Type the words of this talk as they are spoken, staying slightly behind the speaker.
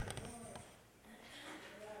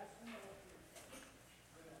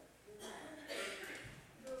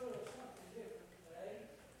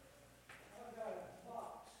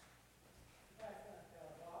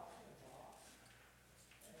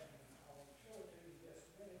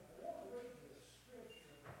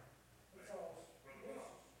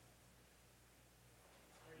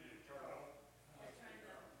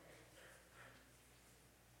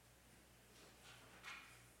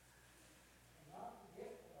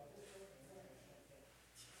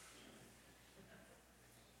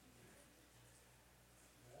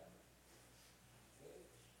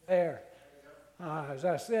there. As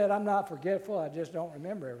I said, I'm not forgetful. I just don't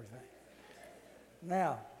remember everything.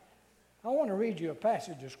 Now, I want to read you a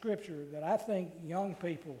passage of Scripture that I think young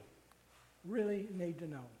people really need to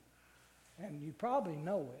know. And you probably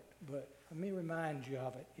know it, but let me remind you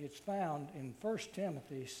of it. It's found in 1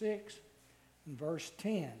 Timothy 6 and verse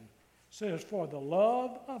 10. It says, "For the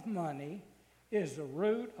love of money is the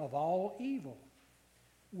root of all evil,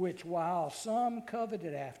 which while some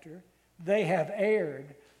coveted after, they have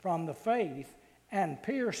erred from the faith and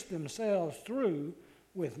pierced themselves through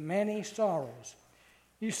with many sorrows."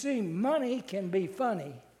 You see, money can be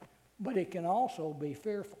funny, but it can also be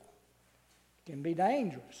fearful. It can be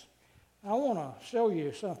dangerous. I want to show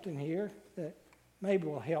you something here that maybe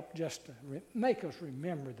will help just to make us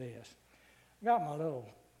remember this. I got my little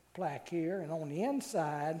plaque here, and on the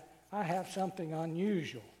inside, I have something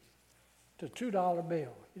unusual. It's a $2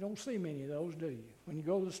 bill. You don't see many of those, do you? When you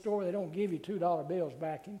go to the store, they don't give you $2 bills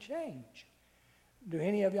back in change. Do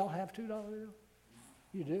any of y'all have $2 bills?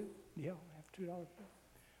 You do? Y'all have $2 bills?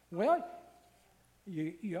 Well,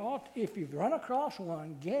 you ought, if you've run across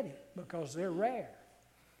one, get it, because they're rare.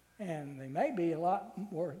 And they may be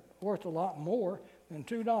worth a lot more than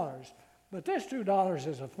 $2. But this $2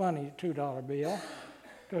 is a funny $2 bill,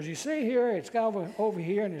 because you see here, it's got over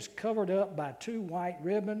here, and it's covered up by 2 white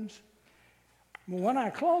ribbons. Well, when I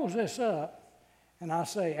close this up, and I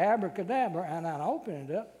say abracadabra, and I open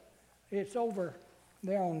it up, it's over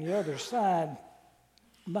there on the other side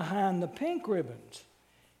behind the pink ribbons.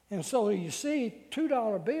 And so you see,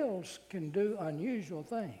 $2 bills can do unusual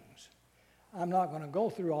things. I'm not going to go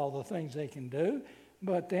through all the things they can do,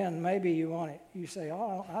 but then maybe you say,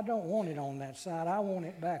 "Oh, I don't want it on that side. I want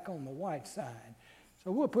it back on the white side."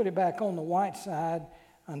 So we'll put it back on the white side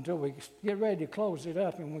until we get ready to close it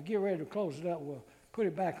up. And when we get ready to close it up, we'll put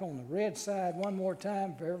it back on the red side one more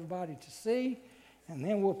time for everybody to see. And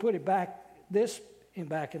then we'll put it back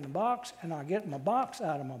in the box, and I'll get my box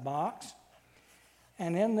out of my box.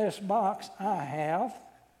 And in this box, I have,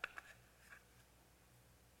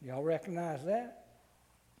 y'all recognize that?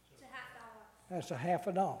 It's $50. That's a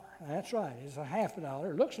 $50. That's right, it's a $50.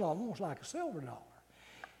 It looks almost like a silver dollar.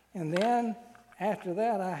 And then after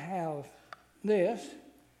that, I have this.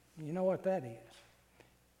 You know what that is?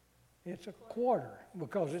 It's a quarter,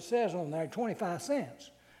 because it says on there 25 cents.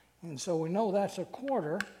 And so we know that's a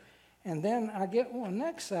quarter. And then I get one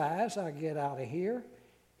next size I get out of here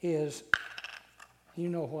is, you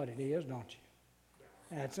know what it is, don't you?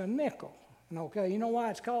 That's a nickel. Okay, you know why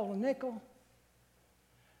it's called a nickel?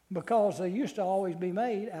 Because they used to always be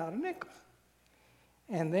made out of nickel.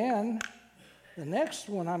 And then the next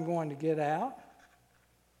one I'm going to get out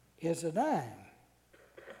is a dime.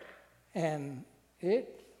 And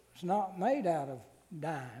it's not made out of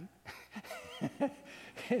dime.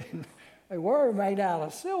 They were made out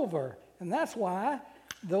of silver. And that's why,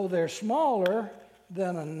 though they're smaller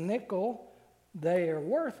than a nickel, they are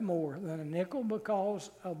worth more than a nickel because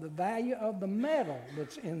of the value of the metal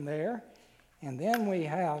that's in there. And then we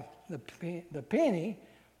have the penny,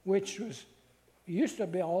 which used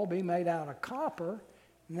to all be made out of copper.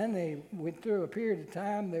 And then they went through a period of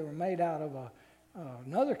time, they were made out of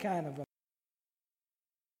another kind of a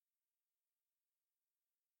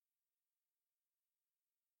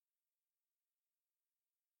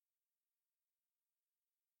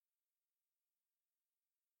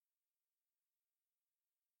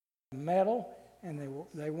metal, and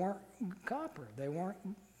they weren't copper. They weren't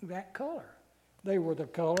that color. They were the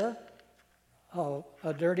color of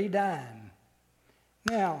a dirty dime.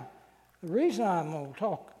 Now, the reason I'm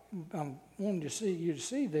wanting you to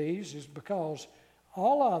see these is because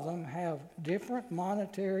all of them have different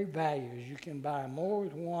monetary values. You can buy more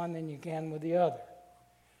with one than you can with the other.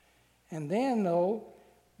 And then,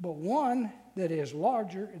 but one that is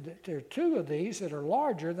larger, there are 2 of these that are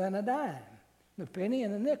larger than a dime. The penny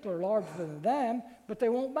and the nickel are larger than a dime, but they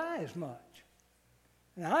won't buy as much.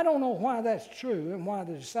 Now, I don't know why that's true and why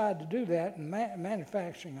they decide to do that in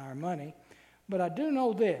manufacturing our money, but I do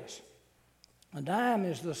know this. A dime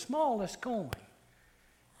is the smallest coin,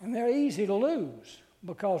 and they're easy to lose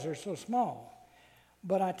because they're so small.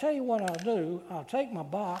 But I tell you what I'll do. I'll take my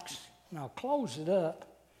box, and I'll close it up,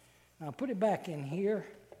 and I'll put it back in here,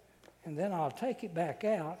 and then I'll take it back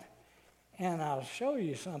out, and I'll show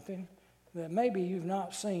you something that maybe you've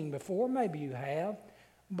not seen before, maybe you have,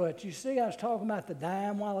 but you see I was talking about the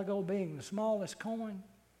dime a while ago being the smallest coin.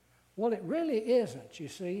 Well, it really isn't, you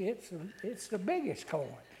see. It's the biggest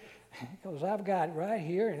coin, because I've got it right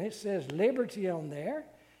here, and it says Liberty on there,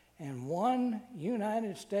 and 1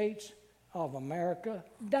 United States of America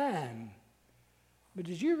dime. But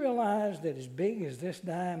did you realize that as big as this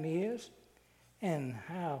dime is, and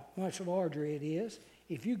how much larger it is.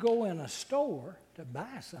 If you go in a store to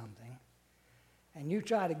buy something and you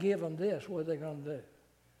try to give them this, what are they going to do?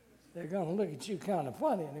 They're going to look at you kind of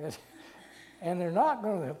funny. And they're not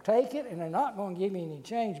going to take it, and they're not going to give you any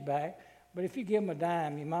change back. But if you give them a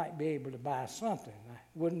dime, you might be able to buy something. It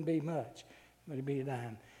wouldn't be much, but it'd be a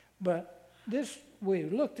dime. But we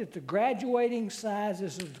looked at the graduating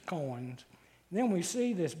sizes of the coins. Then we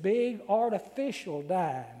see this big artificial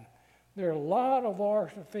dime. There are a lot of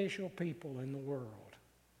artificial people in the world.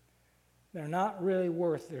 They're not really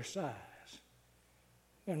worth their size.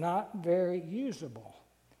 They're not very usable.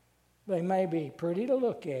 They may be pretty to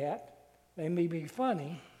look at. They may be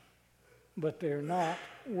funny, but they're not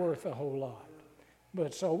worth a whole lot.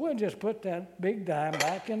 But so we'll just put that big dime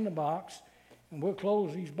back in the box, and we'll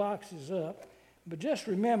close these boxes up. But just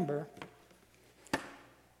remember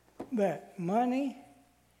that money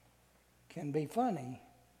can be funny,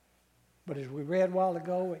 but as we read a while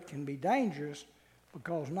ago, it can be dangerous,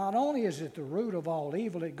 because not only is it the root of all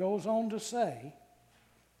evil, it goes on to say,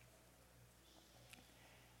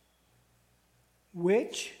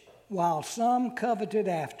 which, while some coveted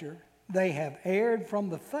after, they have erred from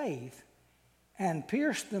the faith and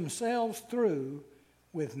pierced themselves through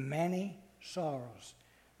with many sorrows.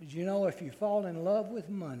 Did you know if you fall in love with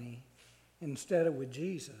money instead of with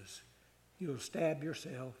Jesus, you'll stab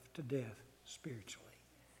yourself to death spiritually?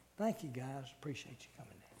 Thank you, guys. Appreciate you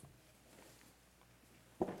coming in.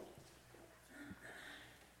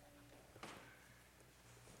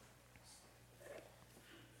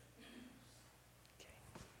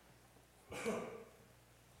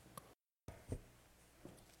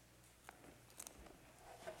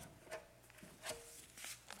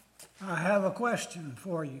 I have a question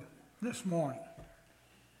for you this morning.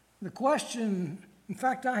 The question, in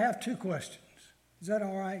fact, I have two questions. Is that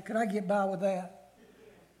all right? Could I get by with that?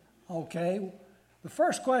 Okay. The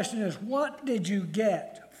first question is, what did you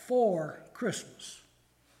get for Christmas?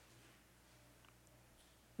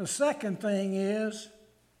 The second thing is,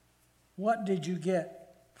 what did you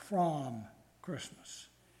get from Christmas?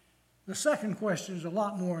 The second question is a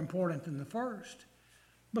lot more important than the first,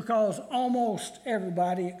 because almost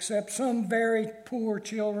everybody, except some very poor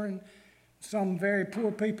children, some very poor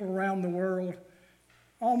people around the world,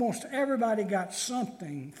 almost everybody got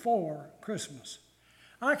something for Christmas.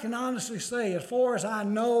 I can honestly say, as far as I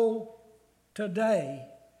know today,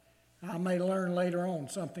 I may learn later on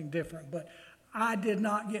something different, but I did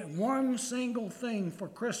not get one single thing for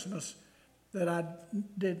Christmas that I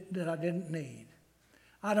didn't need.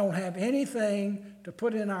 I don't have anything to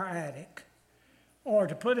put in our attic, or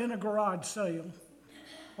to put in a garage sale,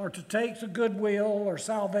 or to take to Goodwill or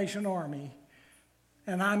Salvation Army,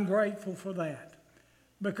 and I'm grateful for that.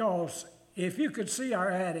 Because if you could see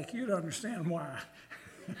our attic, you'd understand why.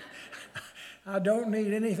 I don't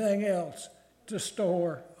need anything else to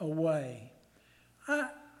store away.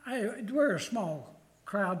 We're a small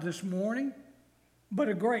crowd this morning, but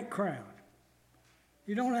a great crowd.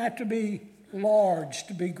 You don't have to be large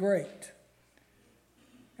to be great.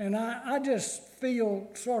 And I just feel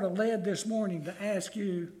sort of led this morning to ask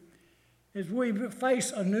you, as we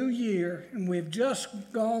face a new year, and we've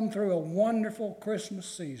just gone through a wonderful Christmas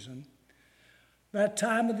season, that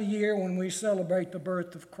time of the year when we celebrate the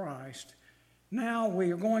birth of Christ, now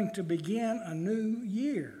we are going to begin a new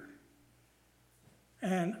year.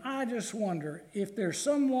 And I just wonder if there's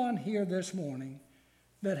someone here this morning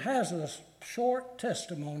that has a short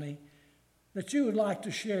testimony that you would like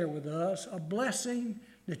to share with us, a blessing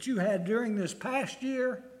that you had during this past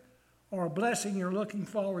year, or a blessing you're looking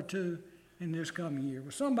forward to in this coming year.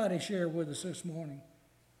 Will somebody share with us this morning?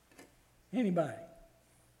 Anybody?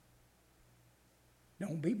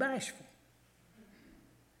 Don't be bashful.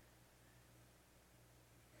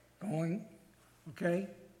 Going, okay?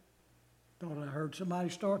 Thought I heard somebody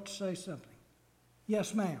start to say something.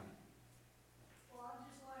 Yes, ma'am. Well, I'd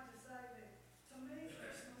just like to say that, to me,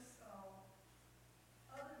 Christmas,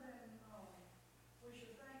 other than we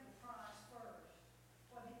should thank Christ first,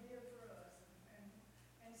 what he did for us,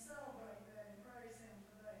 and celebrate that and praise him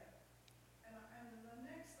for that. And the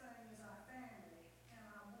next thing is our family. And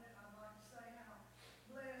I'd like to say how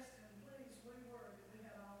blessed and pleased we were that we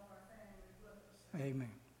had all of our family with us.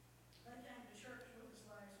 Amen. They came to church with us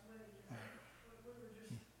last week, and we were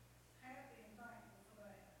just happy and thankful for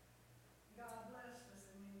that. God blessed us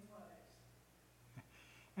in many ways.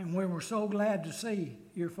 And we were so glad to see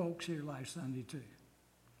your folks here last Sunday too.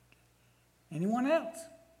 Anyone else?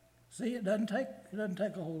 See, it doesn't take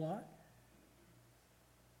a whole lot.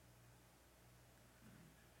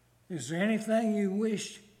 Is there anything you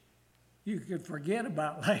wish you could forget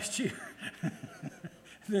about last year,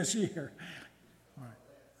 this year?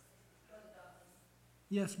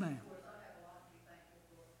 Yes, ma'am. Of course, I have a lot to be thankful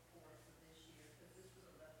for this year, because this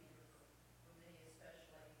was a rough year for me,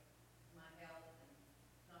 especially my health and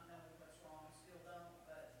not knowing what's wrong. I still don't,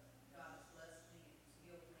 but God has blessed me and He's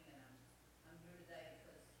healed me, and I'm here today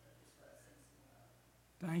because of His blessings and love.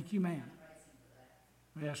 Thank you, ma'am. I praise Him for that.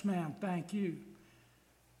 Yes, ma'am. Thank you.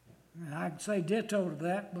 And I'd say ditto to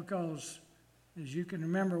that because, as you can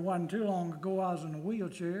remember, it wasn't too long ago I was in a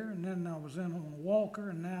wheelchair, and then I was in on a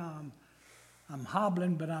walker, and now I'm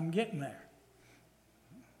hobbling, but I'm getting there.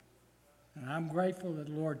 And I'm grateful that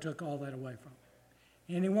the Lord took all that away from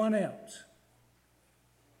me. Anyone else?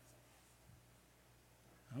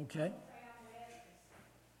 Okay. I've been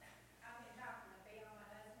talking to Bill, my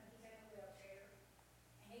husband, he's in a wheelchair,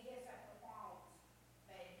 and he gets up and walks,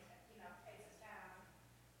 but, takes his time.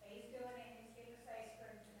 But he's doing it, and he's getting his face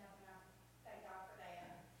screwed to them, and I thank God for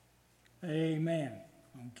that. Amen.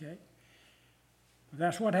 Okay.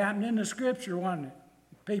 That's what happened in the scripture, wasn't it?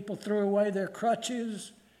 People threw away their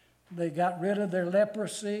crutches. They got rid of their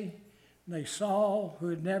leprosy. They saw who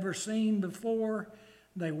had never seen before.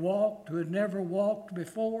 They walked who had never walked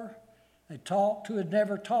before. They talked who had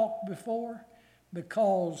never talked before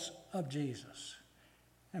because of Jesus.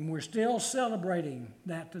 And we're still celebrating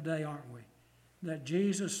that today, aren't we? That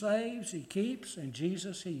Jesus saves, He keeps, and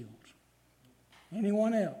Jesus heals.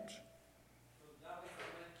 Anyone else?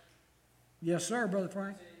 Yes, sir, Brother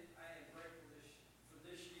Frank. I am grateful for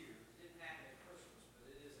this year. It didn't happen at Christmas, but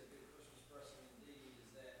it is a good Christmas present indeed, is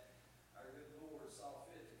that our good Lord saw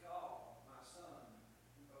fit to call my son,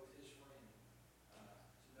 both his friend,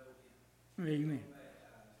 to know Him. Amen.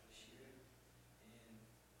 Baptized this year. And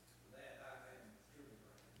for that, I am truly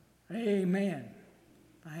grateful. Amen.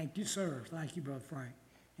 Thank you, sir. Thank you, Brother Frank.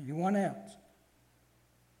 Anyone else?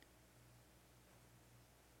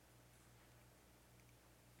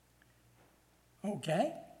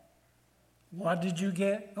 Okay. What did you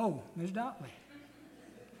get? Oh, Ms. Dotley.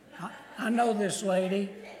 I know this lady.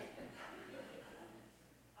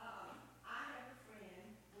 I have a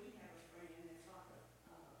friend, we have a friend that's like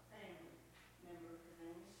a family member, her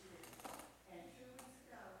name is Judy. And 2 weeks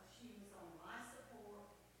ago, she was on life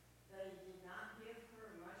support. They did not give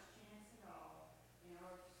her much chance at all in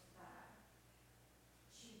order to survive.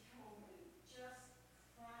 She told me just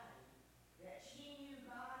Friday that she knew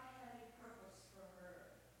God had a purpose for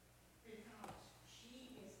her because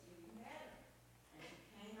she is getting better. And she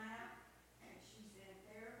came out and she's in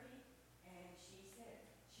therapy and she said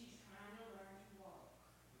she's trying to learn to walk.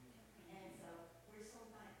 And so we're so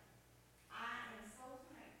thankful. I am so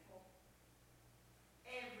thankful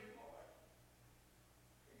every boy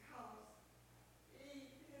because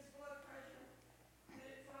his blood pressure, when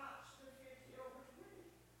it drops to 50/20,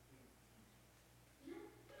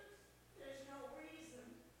 there's no reason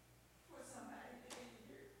for somebody to be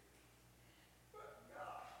here, but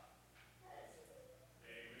God has it.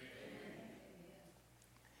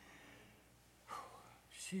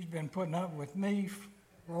 She's been putting up with me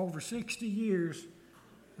for over 60 years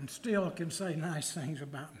and still can say nice things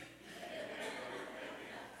about me.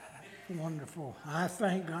 Wonderful. I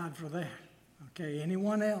thank God for that. Okay,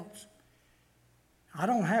 anyone else? I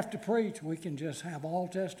don't have to preach. We can just have all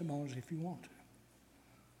testimonies if you want to.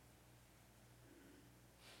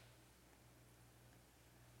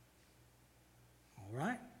 All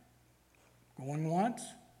right. Going once,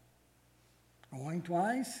 going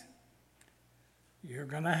twice. You're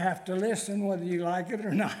going to have to listen whether you like it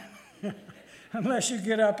or not, unless you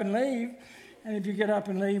get up and leave. And if you get up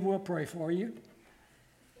and leave, we'll pray for you.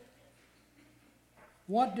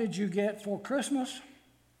 What did you get for Christmas?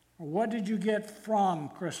 Or what did you get from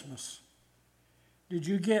Christmas? Did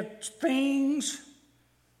you get things,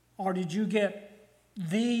 or did you get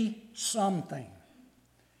the something?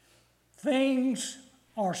 Things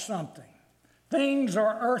are something. Things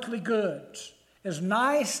are earthly goods. As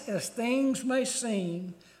nice as things may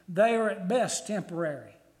seem, they are at best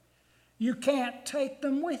temporary. You can't take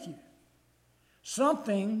them with you.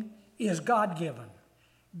 Something is God-given,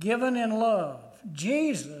 given in love.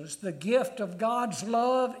 Jesus, the gift of God's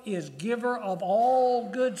love, is giver of all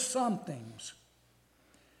good somethings.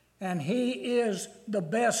 And He is the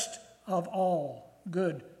best of all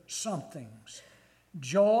good somethings.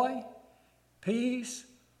 Joy, peace,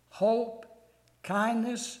 hope,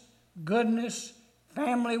 kindness, goodness,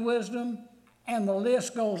 family wisdom, and the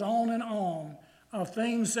list goes on and on of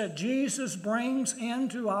things that Jesus brings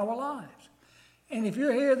into our lives. And if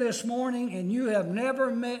you're here this morning and you have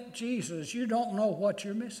never met Jesus, you don't know what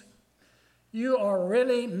you're missing. You are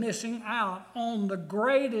really missing out on the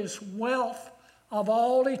greatest wealth of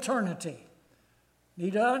all eternity.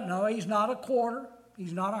 He doesn't know. He's not a quarter.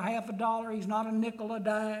 He's not a half a dollar. He's not a nickel, a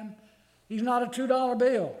dime. He's not a $2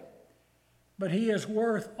 bill. But he is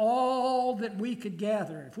worth all that we could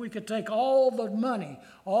gather. If we could take all the money,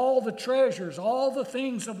 all the treasures, all the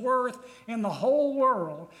things of worth in the whole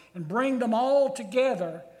world and bring them all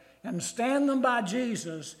together and stand them by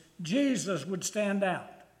Jesus, Jesus would stand out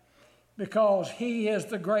because he is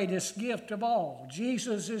the greatest gift of all.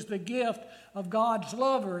 Jesus is the gift of God's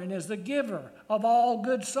lover and is the giver of all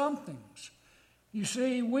good somethings. You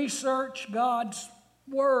see, we search God's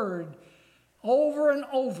word over and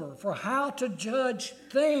over for how to judge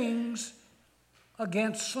things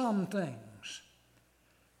against some things.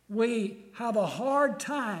 We have a hard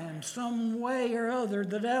time some way or other.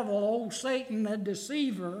 The devil, old Satan, the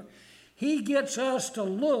deceiver, he gets us to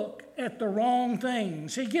look at the wrong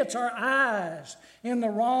things. He gets our eyes in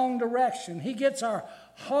the wrong direction. He gets our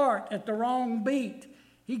heart at the wrong beat.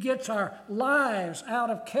 He gets our lives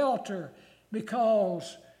out of kilter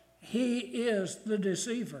because he is the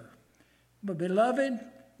deceiver. But beloved,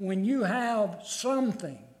 when you have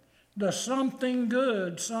something, the something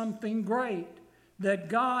good, something great that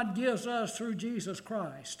God gives us through Jesus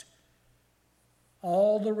Christ,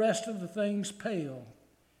 all the rest of the things pale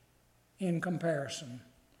in comparison.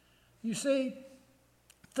 You see,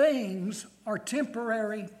 things are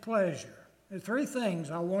temporary pleasure. There are three things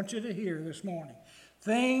I want you to hear this morning.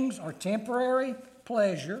 Things are temporary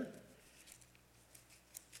pleasure.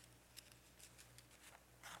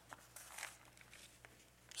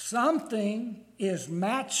 Something is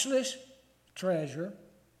matchless treasure,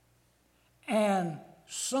 and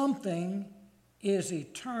something is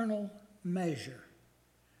eternal measure.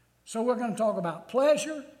 So we're going to talk about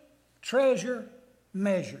pleasure, treasure,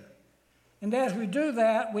 measure. And as we do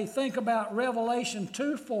that, we think about Revelation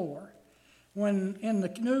 2:4, when in the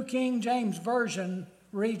New King James Version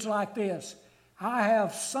reads like this: I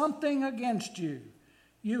have something against you.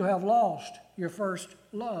 You have lost your first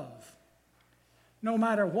love. No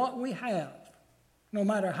matter what we have, no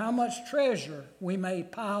matter how much treasure we may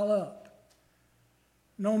pile up,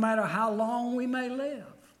 no matter how long we may live,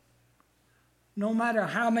 no matter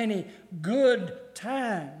how many good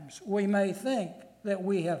times we may think that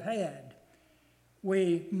we have had,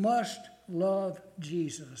 we must love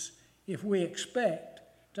Jesus if we expect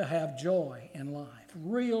to have joy in life,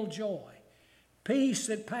 real joy, peace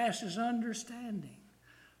that passes understanding.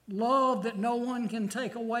 Love that no one can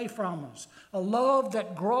take away from us. A love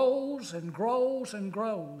that grows and grows and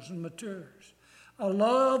grows and matures. A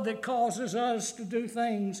love that causes us to do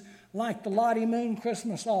things like the Lottie Moon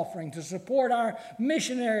Christmas offering, to support our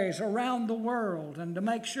missionaries around the world and to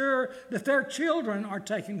make sure that their children are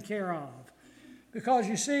taken care of. Because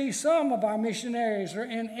you see, some of our missionaries are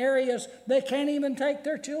in areas they can't even take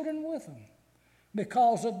their children with them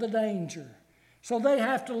because of the danger. So they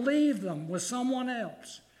have to leave them with someone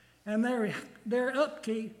else. And their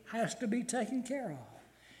upkeep has to be taken care of.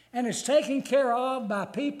 And it's taken care of by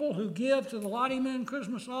people who give to the Lottie Moon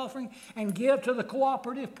Christmas offering and give to the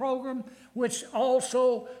cooperative program, which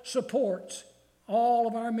also supports all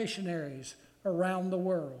of our missionaries around the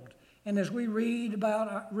world. And as we read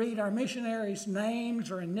our missionaries'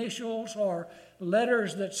 names or initials or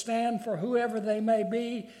letters that stand for whoever they may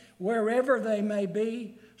be, wherever they may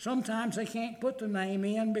be, sometimes they can't put the name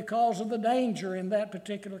in because of the danger in that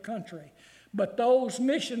particular country. But those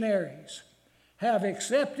missionaries have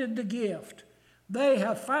accepted the gift. They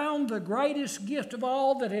have found the greatest gift of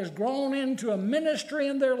all that has grown into a ministry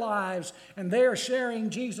in their lives, and they are sharing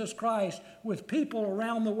Jesus Christ with people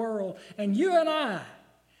around the world. And you and I,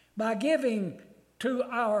 by giving to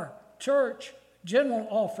our church general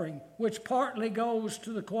offering, which partly goes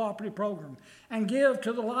to the cooperative program, and give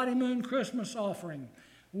to the Lottie Moon Christmas offering,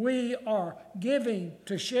 we are giving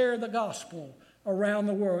to share the gospel around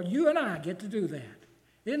the world. You and I get to do that.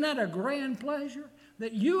 Isn't that a grand pleasure?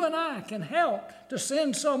 That you and I can help to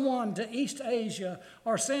send someone to East Asia,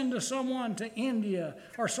 or send to someone to India,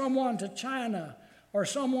 or someone to China, or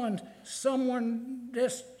someone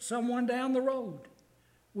down the road.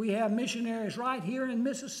 We have missionaries right here in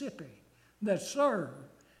Mississippi that serve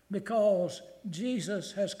because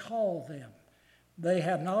Jesus has called them. They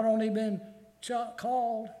have not only been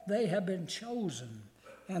called, they have been chosen,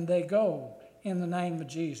 and they go in the name of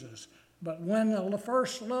Jesus. But when the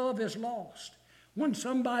first love is lost, when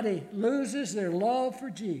somebody loses their love for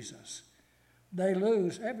Jesus, they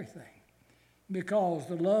lose everything, because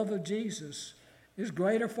the love of Jesus is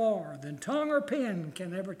greater far than tongue or pen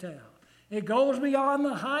can ever tell. It goes beyond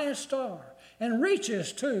the highest star and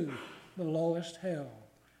reaches to the lowest hell.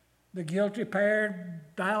 The guilty pair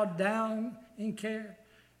bowed down in care.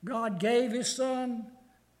 God gave his Son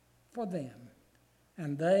for them,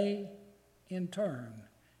 and they, in turn,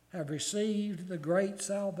 have received the great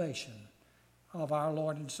salvation of our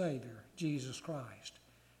Lord and Savior, Jesus Christ.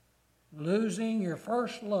 Losing your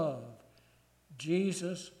first love,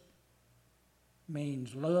 Jesus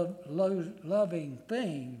means loving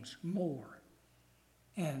things more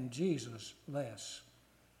and Jesus less.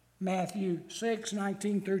 Matthew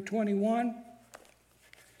 6:19 through 21.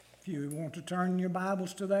 If you want to turn your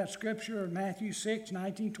Bibles to that scripture, Matthew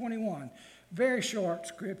 6:19, 21. Very short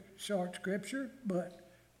scripture,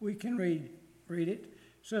 but we can read it. It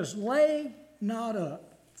says, "Lay not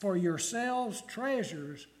up for yourselves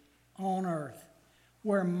treasures on earth,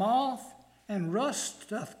 where moth and rust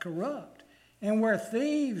doth corrupt, and where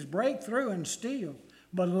thieves break through and steal.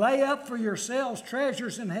 But lay up for yourselves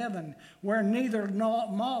treasures in heaven, where neither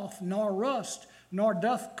moth nor rust nor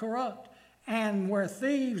doth corrupt, and where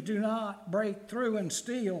thieves do not break through and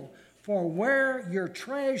steal. For where your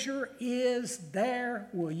treasure is, there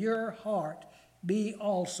will your heart be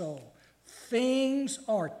also." Things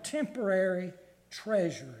are temporary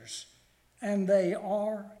treasures, and they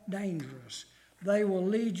are dangerous. They will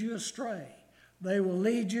lead you astray. They will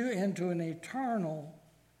lead you into an eternal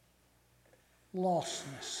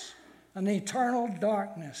lostness, an eternal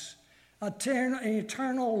darkness, an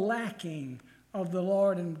eternal lacking of the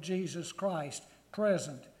Lord and Jesus Christ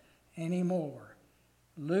present anymore.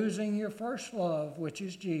 Losing your first love, which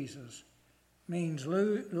is Jesus, means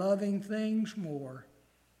loving things more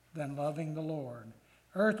than loving the Lord.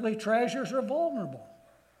 Earthly treasures are vulnerable.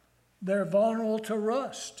 They're vulnerable to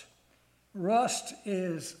rust. Rust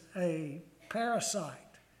is a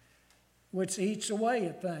parasite which eats away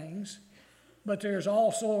at things, but there's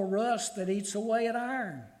also a rust that eats away at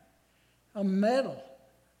iron. A metal,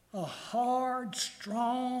 a hard,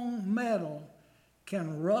 strong metal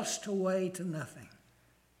can rust away to nothing,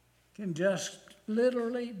 can just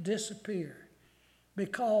literally disappear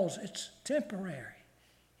because it's temporary.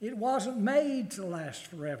 It wasn't made to last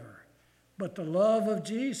forever, but the love of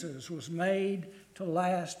Jesus was made to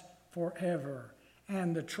last forever.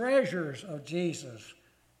 And the treasures of Jesus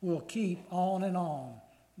will keep on and on.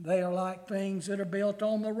 They are like things that are built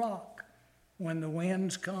on the rock. When the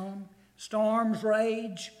winds come, storms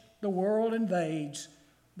rage, the world invades,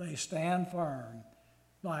 they stand firm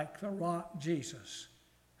like the rock Jesus,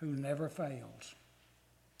 who never fails.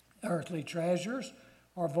 Earthly treasures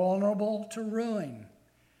are vulnerable to ruin.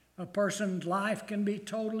 A person's life can be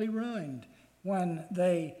totally ruined when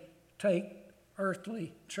they take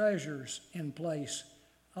earthly treasures in place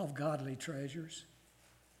of godly treasures.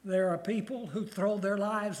 There are people who throw their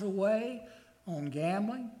lives away on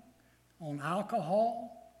gambling, on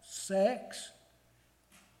alcohol, sex,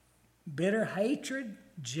 bitter hatred,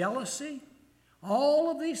 jealousy.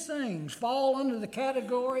 All of these things fall under the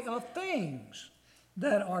category of things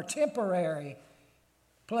that are temporary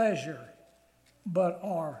pleasure but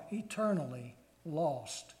are eternally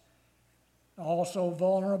lost. Also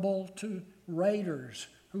vulnerable to raiders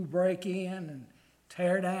who break in and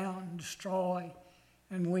tear down, destroy.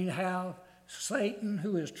 And we have Satan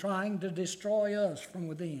who is trying to destroy us from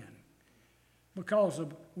within. Because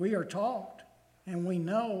we are taught and we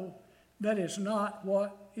know that it's not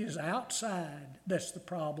what is outside that's the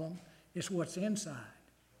problem, it's what's inside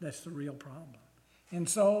that's the real problem. And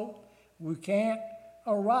so we can't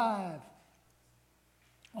arrive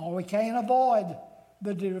or we can't avoid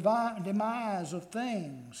the demise of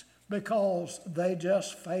things because they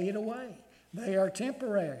just fade away. They are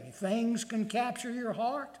temporary. Things can capture your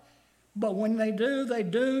heart, but when they do, they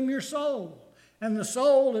doom your soul. And the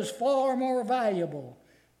soul is far more valuable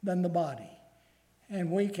than the body. And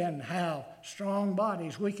we can have strong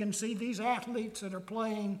bodies. We can see these athletes that are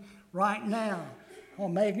playing right now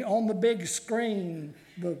on the big screen,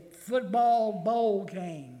 the football bowl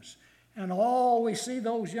games. And we see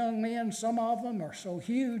those young men, some of them are so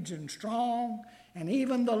huge and strong, and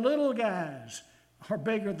even the little guys are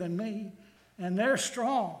bigger than me, and they're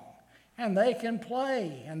strong, and they can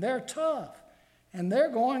play, and they're tough, and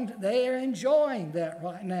they're enjoying that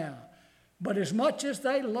right now. But as much as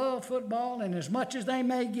they love football, and as much as they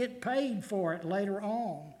may get paid for it later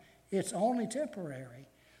on, it's only temporary.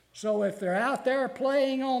 So if they're out there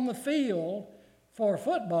playing on the field for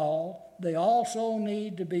football, they also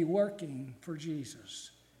need to be working for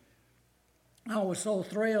Jesus. I was so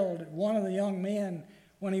thrilled. One of the young men,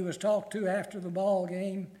 when he was talked to after the ball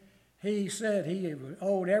game, he said he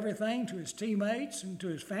owed everything to his teammates and to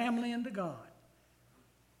his family and to God.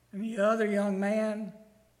 And the other young man,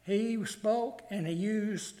 he spoke, and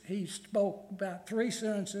he spoke about 3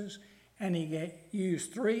 sentences, and he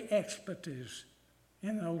used 3 expletives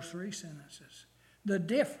in those 3 sentences. The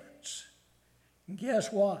difference. And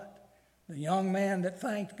guess what? The young man that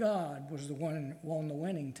thanked God was the one on the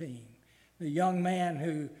winning team. The young man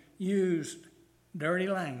who used dirty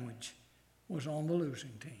language, was on the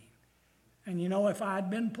losing team. And you know, if I'd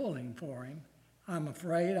been pulling for him, I'm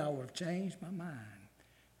afraid I would have changed my mind.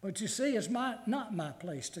 But you see, it's not my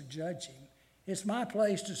place to judge him. It's my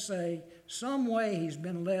place to say, some way he's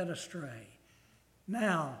been led astray.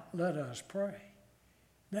 Now let us pray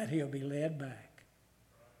that he'll be led back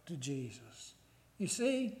to Jesus. You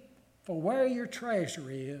see, for where your treasure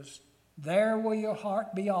is, there will your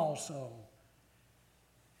heart be also.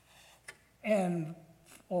 And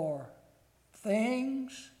for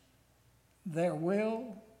things there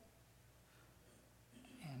will,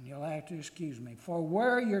 and you'll have to excuse me, for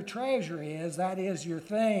where your treasure is, that is your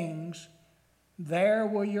things, there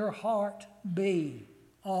will your heart be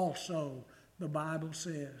also, the Bible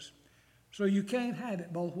says. So you can't have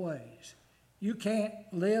it both ways. You can't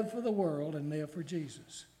live for the world and live for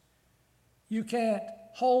Jesus. You can't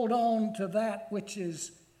hold on to that which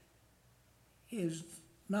is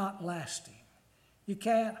not lasting. You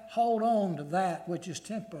can't hold on to that which is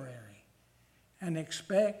temporary and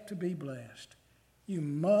expect to be blessed. You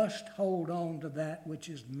must hold on to that which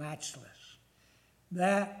is matchless.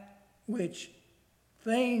 That which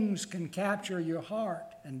things can capture your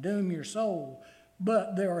heart and doom your soul,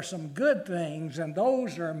 but there are some good things, and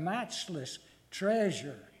those are matchless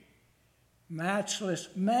treasure, matchless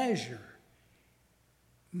measure,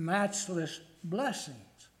 matchless blessings.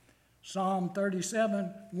 Psalm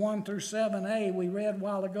 37, 1 through 7a, we read a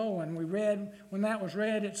while ago, and we read, when that was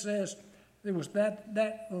read, it says, it was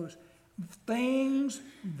that was things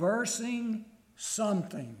versing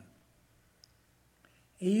something.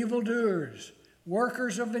 Evildoers,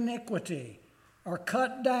 workers of iniquity, are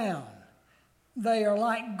cut down. They are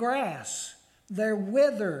like grass. They're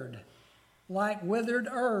withered, like withered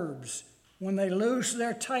herbs, when they lose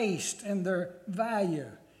their taste and their value.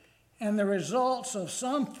 And the results of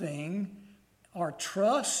something are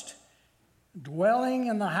trust, dwelling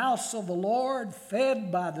in the house of the Lord,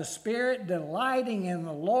 fed by the Spirit, delighting in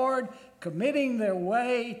the Lord, committing their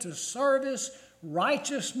way to service,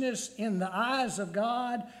 righteousness in the eyes of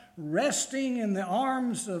God, resting in the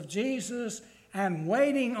arms of Jesus, and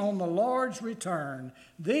waiting on the Lord's return.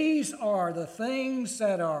 These are the things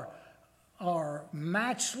that are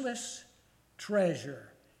matchless treasure,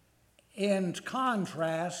 in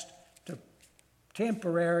contrast to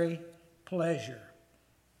temporary pleasure.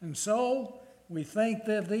 And so we think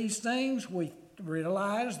that these things, we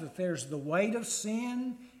realize that there's the weight of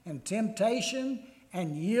sin and temptation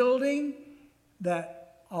and yielding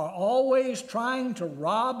that are always trying to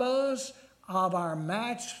rob us of our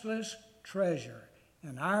matchless treasure.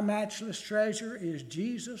 And our matchless treasure is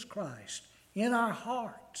Jesus Christ in our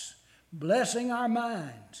hearts, blessing our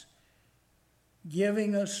minds,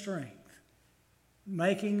 giving us strength,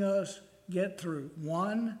 making us get through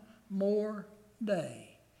one more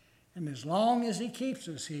day. And as long as he keeps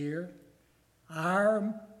us here,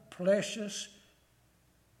 our precious,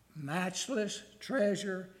 matchless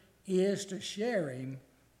treasure is to share him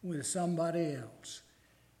with somebody else.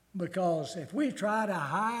 Because if we try to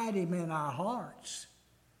hide him in our hearts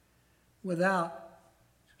without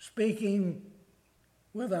speaking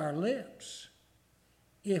with our lips,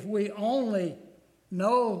 if we only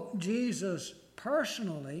know Jesus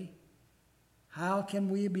personally, how can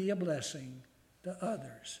we be a blessing to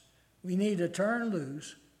others? We need to turn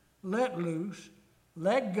loose, let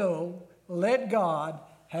go, let God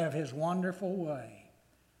have his wonderful way.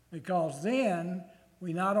 Because then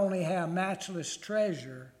we not only have matchless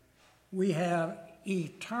treasure, we have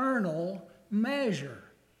eternal measure.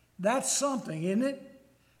 That's something, isn't it?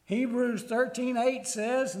 Hebrews 13:8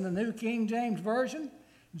 says in the New King James Version,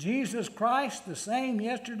 Jesus Christ, the same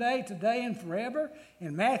yesterday, today, and forever.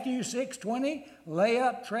 In Matthew 6:20, lay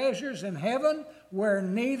up treasures in heaven where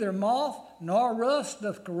neither moth nor rust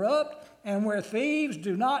doth corrupt, and where thieves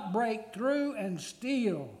do not break through and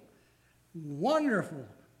steal. Wonderful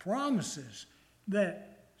promises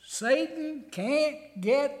that Satan can't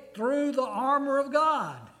get through the armor of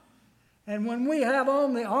God. And when we have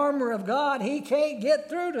on the armor of God, he can't get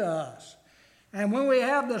through to us. And when we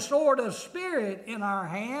have the sword of Spirit in our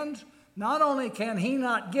hands, not only can he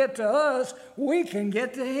not get to us, we can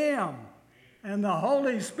get to him. And the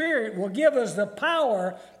Holy Spirit will give us the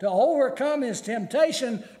power to overcome his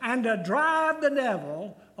temptation and to drive the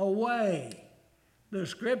devil away. The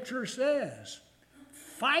Scripture says,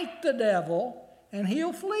 fight the devil and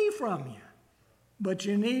he'll flee from you. But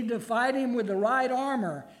you need to fight him with the right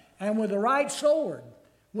armor and with the right sword,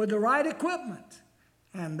 with the right equipment.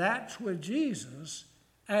 And that's with Jesus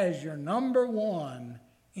as your number one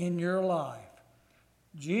in your life.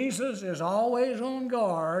 Jesus is always on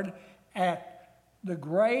guard at the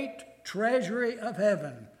great treasury of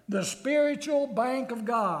heaven, The spiritual bank of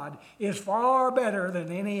God is far better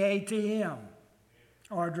than any ATM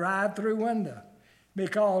or drive-through window,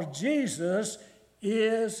 because Jesus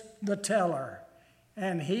is the teller,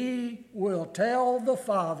 and he will tell the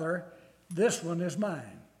Father, this one is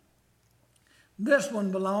mine. This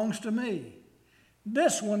one belongs to me.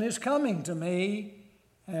 This one is coming to me,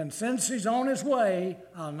 and since he's on his way,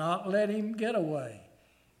 I'll not let him get away.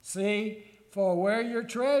 See, for where your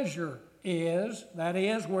treasure is, that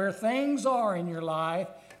is, where things are in your life,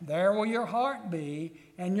 there will your heart be,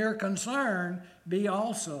 and your concern be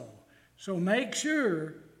also. So make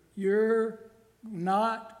sure you're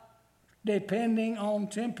not depending on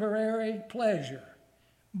temporary pleasure,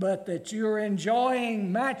 but that you're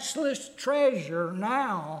enjoying matchless treasure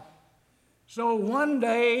now, so one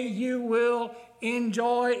day you will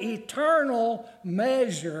enjoy eternal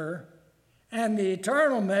measure, and the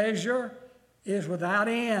eternal measure is without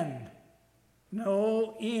end.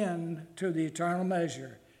 No end to the eternal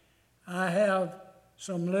measure. I have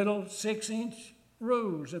some little 6-inch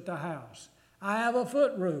rules at the house. I have a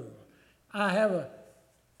foot rule. I have a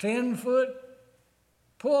 10-foot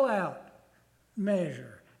pull-out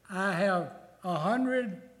measure. I have a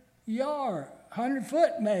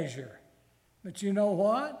 100-foot measure. But you know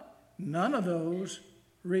what? None of those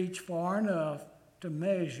reach far enough to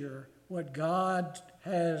measure what God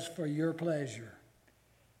has for your pleasure.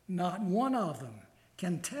 Not one of them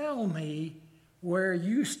can tell me where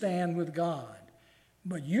you stand with God,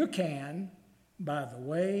 but you can by the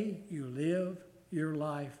way you live your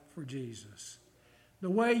life for Jesus. The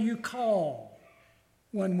way you call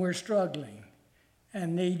when we're struggling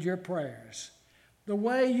and need your prayers. The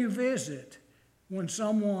way you visit when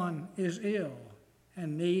someone is ill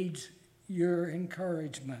and needs your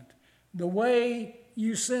encouragement. The way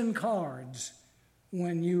you send cards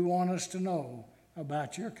when you want us to know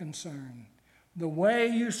about your concern. The way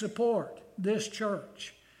you support this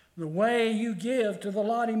church. The way you give to the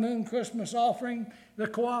Lottie Moon Christmas offering, the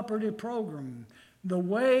cooperative program. The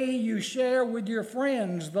way you share with your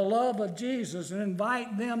friends the love of Jesus and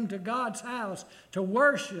invite them to God's house to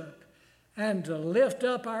worship and to lift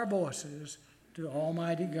up our voices to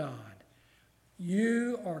Almighty God.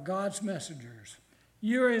 You are God's messengers.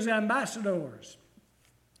 You're His ambassadors.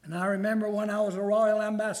 And I remember when I was a royal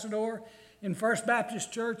ambassador in First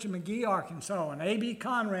Baptist Church in McGee, Arkansas, and A.B.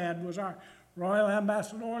 Conrad was our royal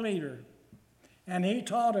ambassador leader. And he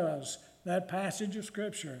taught us that passage of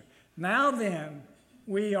Scripture. Now then,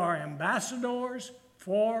 we are ambassadors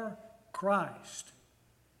for Christ.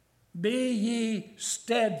 Be ye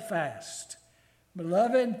steadfast.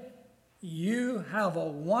 Beloved, you have a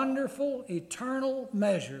wonderful eternal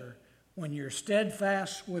measure when you're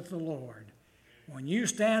steadfast with the Lord. When you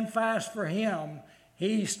stand fast for Him,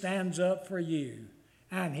 He stands up for you.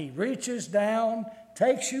 And He reaches down,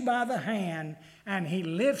 takes you by the hand, and He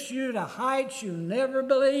lifts you to heights you never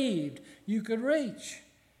believed you could reach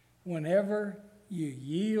whenever you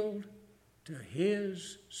yield to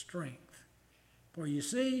His strength. For you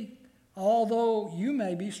see, although you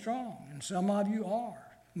may be strong, and some of you are,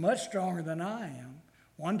 much stronger than I am.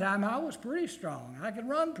 One time I was pretty strong. I could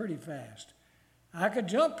run pretty fast. I could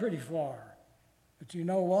jump pretty far. But you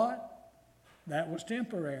know what? That was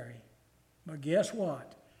temporary. But guess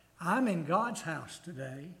what? I'm in God's house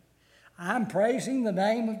today. I'm praising the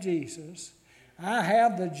name of Jesus. I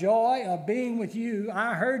have the joy of being with you.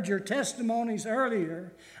 I heard your testimonies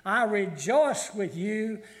earlier. I rejoice with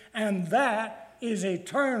you, and that is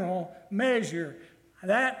eternal measure.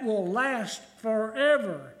 That will last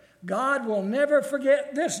forever. God will never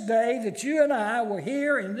forget this day that you and I were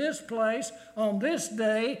here in this place on this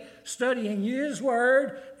day studying His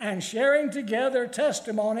Word and sharing together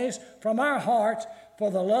testimonies from our hearts for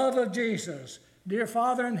the love of Jesus. Dear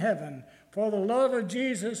Father in heaven, for the love of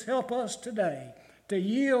Jesus, help us today to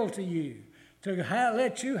yield to you, to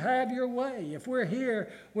let you have your way. If we're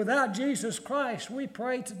here without Jesus Christ, we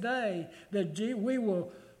pray today that we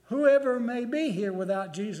will, whoever may be here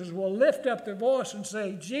without Jesus, will lift up their voice and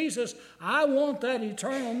say, Jesus, I want that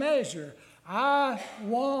eternal measure. I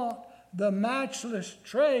want the matchless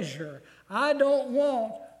treasure. I don't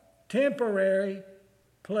want temporary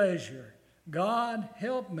pleasure. God,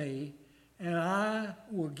 help me, and I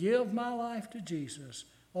will give my life to Jesus.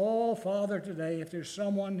 Oh, Father, today, if there's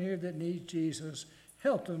someone here that needs Jesus,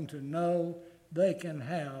 help them to know they can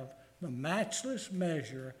have the matchless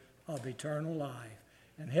measure of eternal life.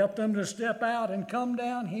 And help them to step out and come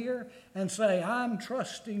down here and say, I'm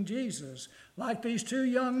trusting Jesus, like these two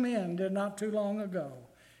young men did not too long ago.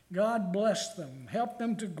 God bless them. Help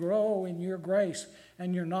them to grow in your grace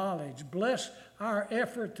and your knowledge. Bless our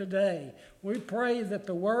effort today. We pray that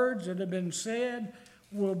the words that have been said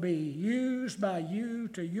will be used by you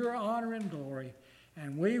to your honor and glory,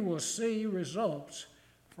 and we will see results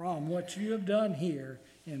from what you have done here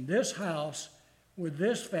in this house with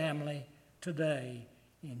this family today.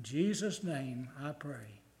 In Jesus' name I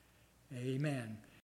pray. Amen.